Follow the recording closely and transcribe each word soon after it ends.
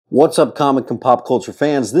What's up, comic and pop culture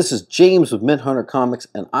fans? This is James with Mint Hunter Comics,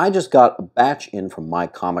 and I just got a batch in from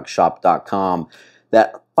mycomicshop.com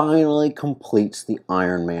that finally completes the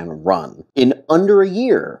Iron Man run. In under a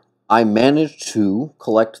year, I managed to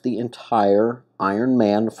collect the entire Iron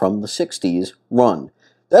Man from the 60s run.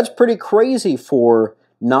 That's pretty crazy for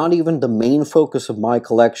not even the main focus of my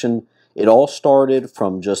collection. It all started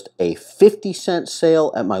from just a 50-cent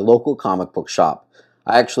sale at my local comic book shop.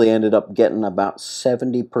 I actually ended up getting about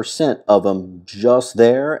 70% of them just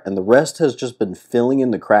there, and the rest has just been filling in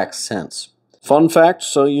the cracks since. Fun fact,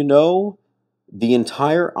 so you know, the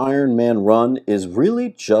entire Iron Man run is really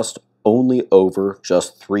just only over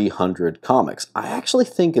just 300 comics. I actually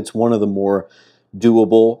think it's one of the more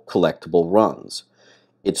doable collectible runs.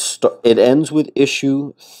 It ends with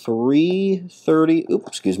issue 330.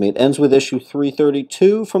 It ends with issue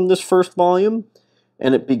 332 from this first volume.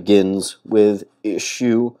 And it begins with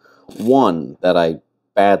issue 1 that I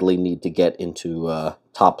badly need to get into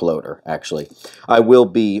top loader, actually. I will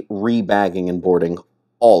be rebagging and boarding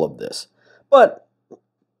all of this. But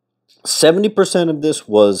 70% of this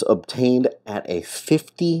was obtained at a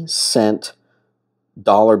 50-cent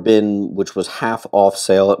dollar bin, which was half off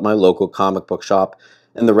sale at my local comic book shop.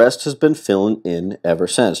 And the rest has been filling in ever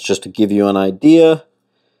since. Just to give you an idea,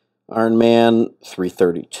 Iron Man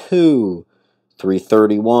 332...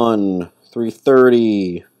 331,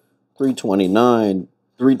 330, 329,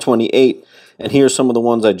 328, and here's some of the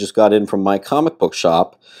ones I just got in from my comic book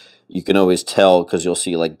shop. You can always tell because you'll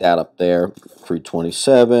see like that up there.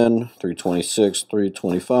 327, 326,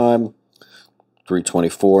 325,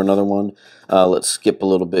 324, another one. Let's skip a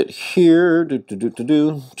little bit here.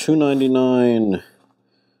 299,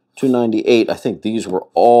 298. I think these were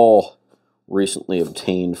all recently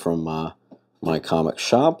obtained from my comic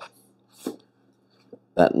shop.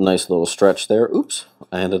 That nice little stretch there. Oops,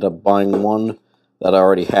 I ended up buying one that I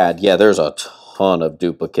already had. Yeah, there's a ton of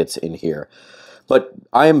duplicates in here. But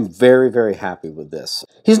I am very, very happy with this.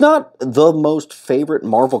 He's not the most favorite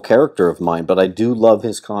Marvel character of mine, but I do love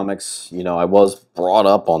his comics. You know, I was brought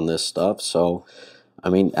up on this stuff, so, I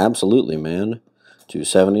mean, absolutely, man.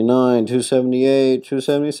 279, 278,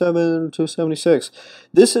 277, 276.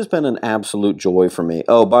 This has been an absolute joy for me.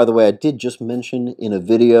 Oh, by the way, I did just mention in a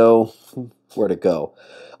video, where'd it go,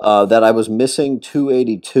 that I was missing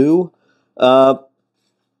 282.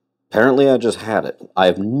 Apparently I just had it. I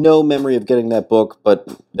have no memory of getting that book, but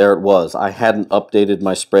there it was. I hadn't updated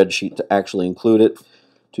my spreadsheet to actually include it.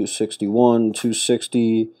 261,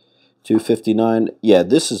 260, 259. Yeah,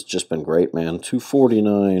 this has just been great, man.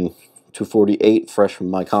 249, 248, fresh from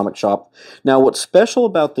my comic shop. Now, what's special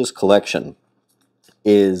about this collection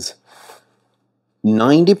is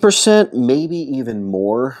 90%, maybe even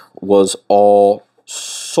more, was all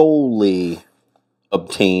solely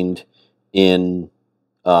obtained in,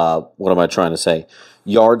 what am I trying to say?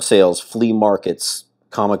 Yard sales, flea markets,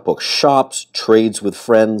 comic book shops, trades with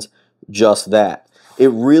friends, just that.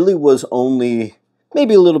 It really was only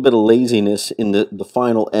maybe a little bit of laziness in the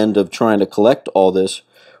final end of trying to collect all this,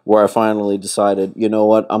 where I finally decided, you know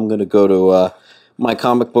what, I'm going to go to my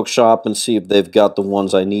comic book shop and see if they've got the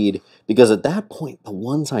ones I need. Because at that point, the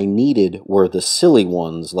ones I needed were the silly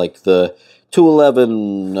ones, like the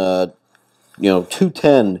 211,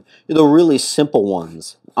 210, the really simple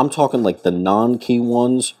ones. I'm talking like the non-key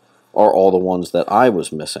ones are all the ones that I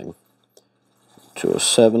was missing.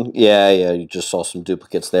 207, yeah, you just saw some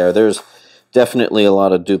duplicates there. There's definitely a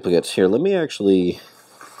lot of duplicates here. Let me actually...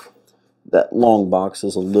 That long box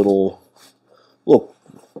is a little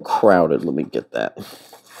crowded. Let me get that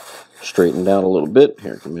straightened out a little bit.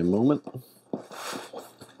 Here, give me a moment.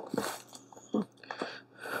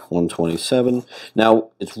 127.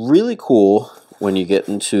 Now, it's really cool when you get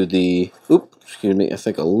into the... I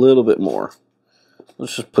think a little bit more.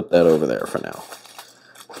 Let's just put that over there for now.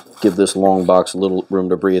 Give this long box a little room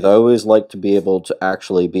to breathe. I always like to be able to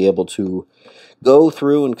actually be able to go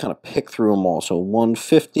through and kind of pick through them all. So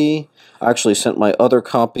 150. I actually sent my other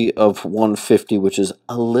copy of 150, which is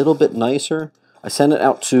a little bit nicer. I sent it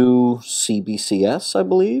out to CBCS, I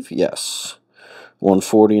believe. Yes.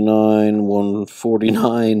 149,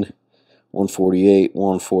 149, 148,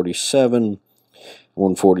 147,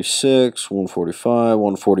 146, 145,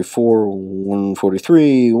 144,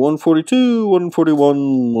 143, 142,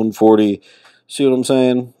 141, 140. See what I'm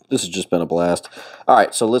saying? This has just been a blast. All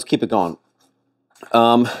right, so let's keep it going.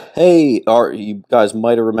 Hey, you guys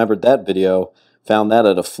might have remembered that video. Found that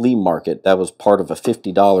at a flea market. That was part of a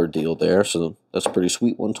 $50 deal there, so that's pretty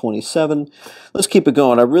sweet. 127. Let's keep it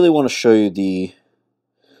going. I really want to show you the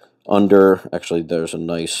under. Actually, there's a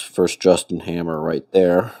nice first Justin Hammer right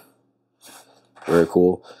there. Very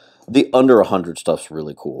cool. The under 100 stuff's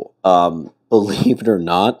really cool. Believe it or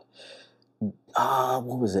not,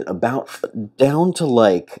 what was it? About down to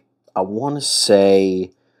like, I want to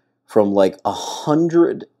say from like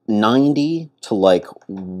 190 to like,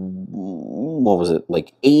 what was it?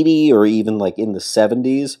 Like 80 or even like in the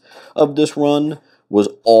 70s of this run was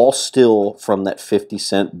all still from that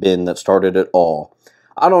 50-cent bin that started it all.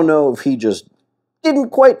 I don't know if he just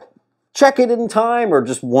didn't quite check it in time or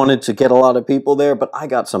just wanted to get a lot of people there, but I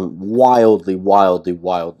got some wildly, wildly,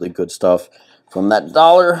 wildly good stuff from that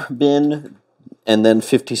dollar bin and then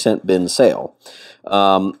 50-cent bin sale.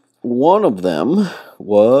 One of them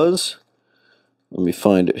was, let me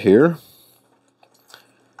find it here,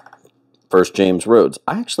 First James Rhodes.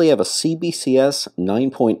 I actually have a CBCS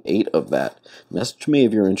 9.8 of that. Message me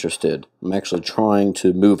if you're interested. I'm actually trying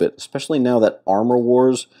to move it, especially now that Armor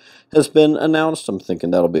Wars has been announced. I'm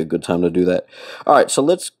thinking that'll be a good time to do that. All right, so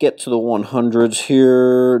let's get to the 100s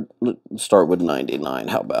here. Let's start with 99.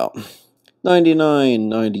 How about 99,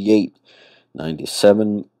 98,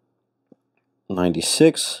 97,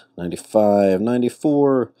 96, 95,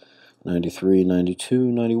 94, 93, 92,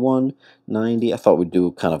 91, 90. I thought we'd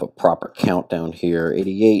do kind of a proper countdown here.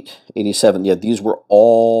 88, 87. Yeah, these were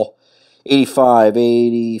all 85,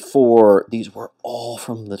 84. These were all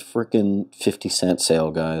from the freaking 50-cent sale,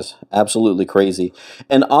 guys. Absolutely crazy.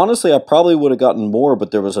 And honestly, I probably would have gotten more, but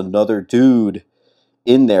there was another dude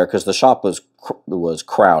in there because the shop was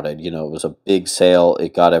crowded. You know, it was a big sale.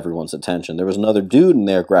 It got everyone's attention. There was another dude in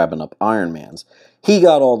there grabbing up Iron Mans. He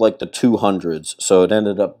got all like the 200s, so it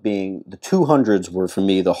ended up being the 200s were for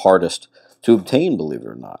me the hardest to obtain, believe it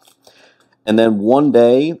or not. And then one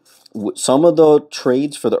day, some of the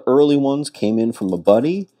trades for the early ones came in from a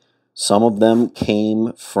buddy. Some of them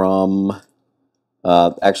came from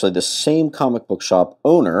actually the same comic book shop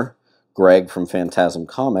owner, Greg from Phantasm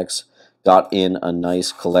Comics, got in a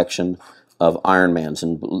nice collection of Iron Mans,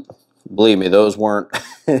 and believe me, those weren't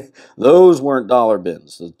those weren't dollar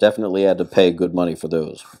bins. Definitely had to pay good money for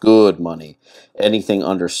those. Good money. Anything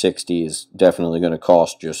under 60 is definitely going to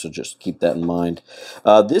cost you, so just keep that in mind.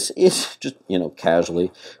 This is just, you know,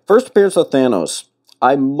 casually. First appearance of Thanos.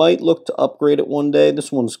 I might look to upgrade it one day.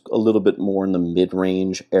 This one's a little bit more in the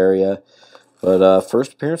mid-range area. But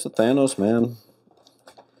first appearance of Thanos, man.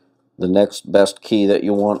 The next best key that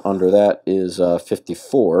you want under that is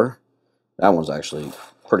 54. That one's actually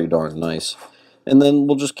pretty darn nice. And then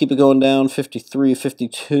we'll just keep it going down. 53,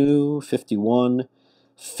 52, 51,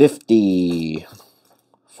 50,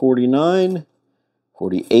 49,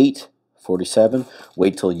 48, 47.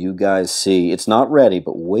 Wait till you guys see. It's not ready,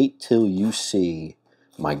 but wait till you see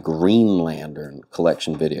my Green Lantern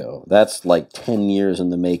collection video. That's like 10 years in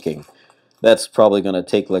the making. That's probably going to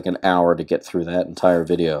take like an hour to get through that entire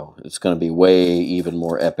video. It's going to be way even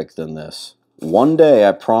more epic than this. One day,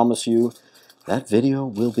 I promise you, that video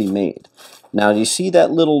will be made. Now, do you see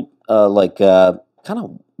that little, kind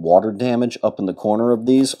of water damage up in the corner of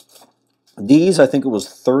these? These, I think it was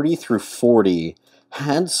 30 through 40,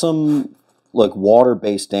 had some, like,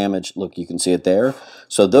 water-based damage. Look, you can see it there.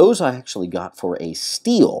 So those I actually got for a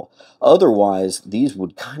steal. Otherwise, these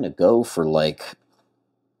would kind of go for, like,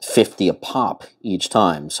 50 a pop each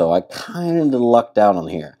time. So I kind of lucked out on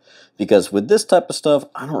here. Because with this type of stuff,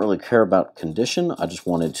 I don't really care about condition. I just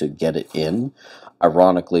wanted to get it in.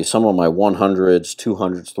 Ironically, some of my 100s,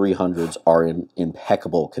 200s, 300s are in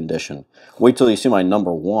impeccable condition. Wait till you see my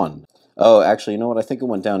number 1. Oh, actually, you know what? I think it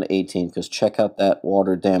went down to 18 because check out that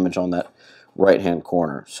water damage on that right-hand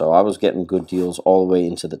corner. So I was getting good deals all the way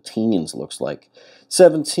into the teens, looks like.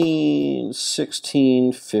 17,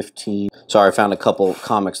 16, 15. Sorry, I found a couple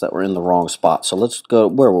comics that were in the wrong spot. So let's go,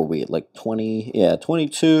 where were we? Like 20, yeah,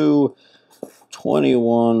 22,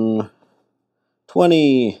 21,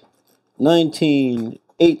 20, 19,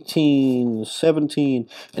 18, 17.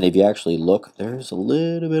 And if you actually look, there's a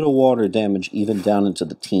little bit of water damage even down into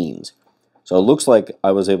the teens. So it looks like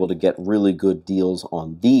I was able to get really good deals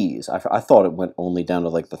on these. I thought it went only down to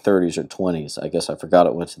like the 30s or 20s. I guess I forgot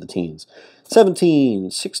it went to the teens.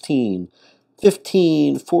 17, 16,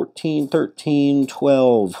 15, 14, 13,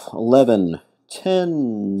 12, 11,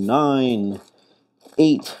 10, 9,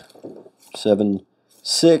 8, 7,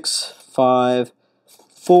 6, 5,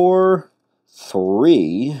 4,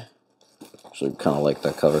 3. Actually, kind of like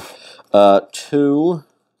that cover. 2.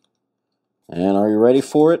 And are you ready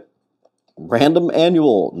for it? Random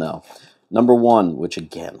annual. No. Number 1, which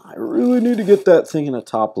again, I really need to get that thing in a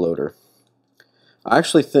top loader. I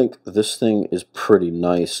actually think this thing is pretty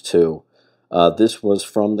nice too. This was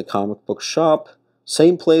from the comic book shop.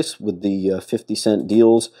 Same place with the 50-cent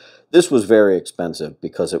deals. This was very expensive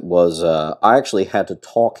because it was, I actually had to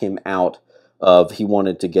talk him out of he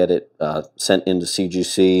wanted to get it sent into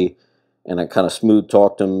CGC, and I kind of smooth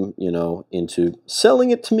talked him, into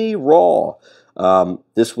selling it to me raw.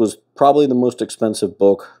 This was probably the most expensive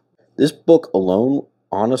book. This book alone,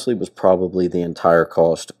 honestly, was probably the entire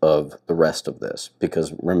cost of the rest of this,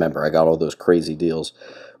 because remember, I got all those crazy deals.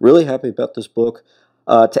 Really happy about this book.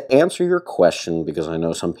 To answer your question, because I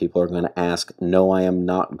know some people are going to ask, no, I am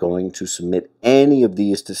not going to submit any of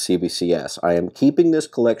these to CBCS. I am keeping this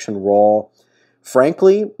collection raw.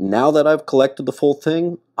 Frankly, now that I've collected the full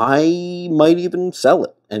thing, I might even sell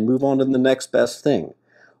it and move on to the next best thing.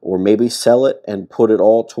 Or maybe sell it and put it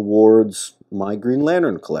all towards my Green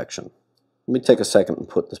Lantern collection. Let me take a second and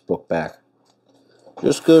put this book back.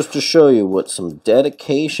 Just goes to show you what some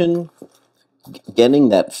dedication, getting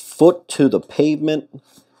that foot to the pavement,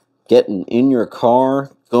 getting in your car,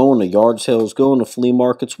 going to yard sales, going to flea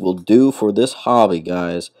markets will do for this hobby,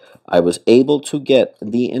 guys. I was able to get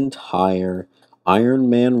the entire Iron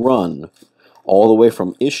Man run, all the way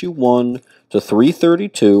from issue 1 to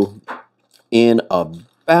 332 in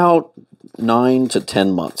about 9 to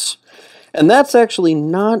 10 months. And that's actually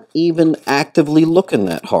not even actively looking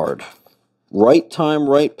that hard. Right time,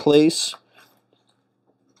 right place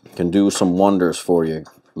can do some wonders for you,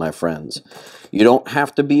 my friends. You don't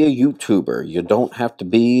have to be a YouTuber. You don't have to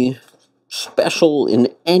be special in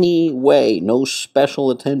any way. No special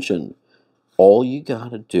attention. All you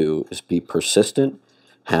gotta do is be persistent,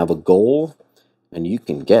 have a goal, and you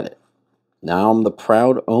can get it. Now I'm the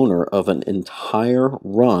proud owner of an entire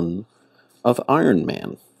run of Iron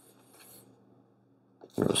Man.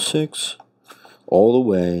 06, all the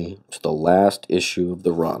way to the last issue of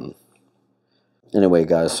the run. Anyway,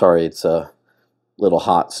 guys, sorry it's a little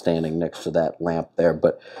hot standing next to that lamp there,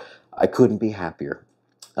 but I couldn't be happier.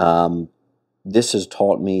 This has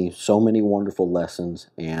taught me so many wonderful lessons,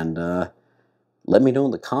 and let me know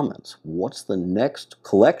in the comments, what's the next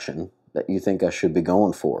collection that you think I should be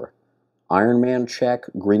going for? Iron Man check,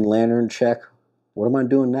 Green Lantern check. What am I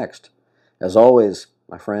doing next? As always,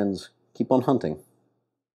 my friends, keep on hunting.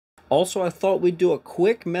 Also, I thought we'd do a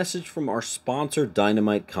quick message from our sponsor,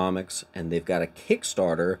 Dynamite Comics, and they've got a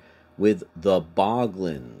Kickstarter with the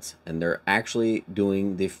Boglins, and they're actually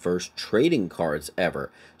doing the first trading cards ever.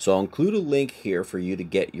 So I'll include a link here for you to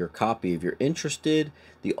get your copy if you're interested.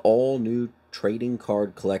 The all-new trading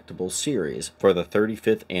card collectible series for the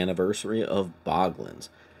 35th anniversary of Boglins.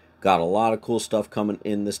 Got a lot of cool stuff coming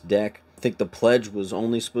in this deck. I think the pledge was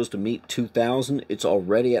only supposed to meet 2,000. It's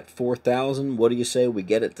already at 4,000. What do you say we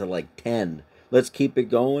get it to like 10? Let's keep it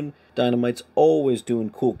going. Dynamite's always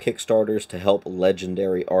doing cool Kickstarters to help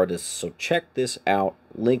legendary artists, so check this out.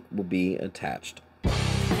 Link will be attached.